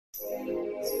They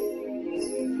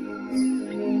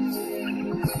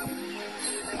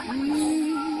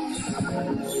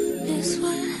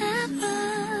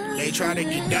try to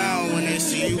get down when they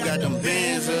see you got them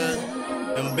bands up,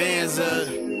 them bands up,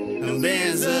 them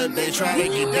bands up. They try to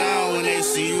get down when they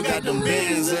see you got them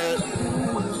bands up,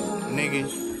 nigga.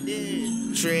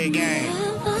 Tread gang.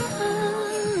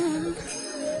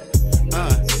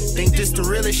 Think this the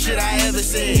realest shit I ever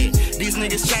said. These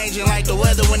niggas changing like the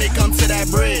weather when it comes to that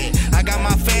bread. I got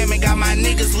my fam and got my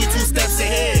niggas, we 2 steps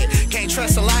ahead. Can't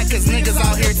trust a lot cause niggas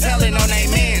out here telling on they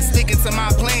man. Sticking to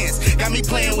my plans, got me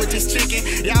playing with this chicken.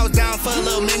 Y'all was down for a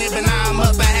little minute, but now I'm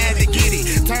up, I had to get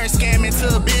it. Turn scam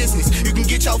into a business, you can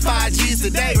get your 5 G's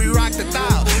today. We rock the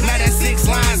thought, now that's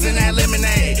 6 lines in that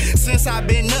lemonade. Since I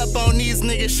been up on these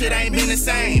niggas, shit ain't been the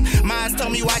same. Mines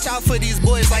told me watch out for these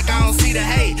boys like I don't see the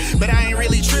hate. But I ain't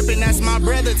really tripping, that's my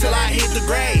brother till I hit the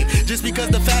grave. Just because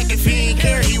the fact if he ain't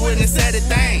care, he wouldn't have said a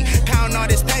thing. Counting all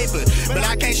this paper, but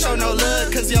I can't show no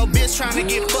love. Cause your bitch trying to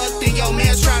get fucked and your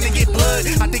man's trying to get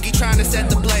plugged. I think he trying to set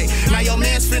the play. Now your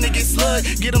man's finna get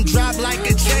slugged. Get him dropped like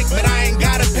a check, but I ain't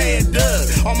gotta pay a dub.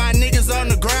 All my niggas on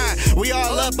the grind, we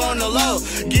all up on the low.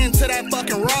 Getting to that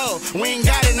fucking road, we ain't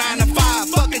got it 9 to 5,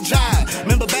 fuck a job.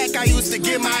 Remember back I used to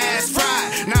get my ass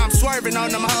fried. Now I'm swerving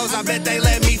on them hoes, I bet they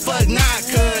let me fuck not.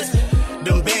 Cause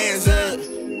them bands up,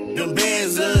 them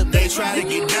bands up. They try to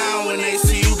get down when they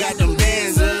see you got them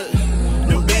bands up,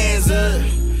 them bands up,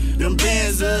 them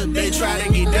bands up. They try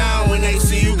to get down when they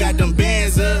see you got them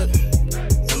bands up,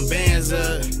 them bands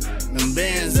up, them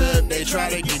bands up. They try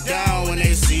to get down when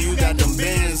they see you got them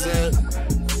bands up,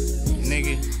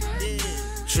 nigga.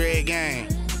 Tread gang.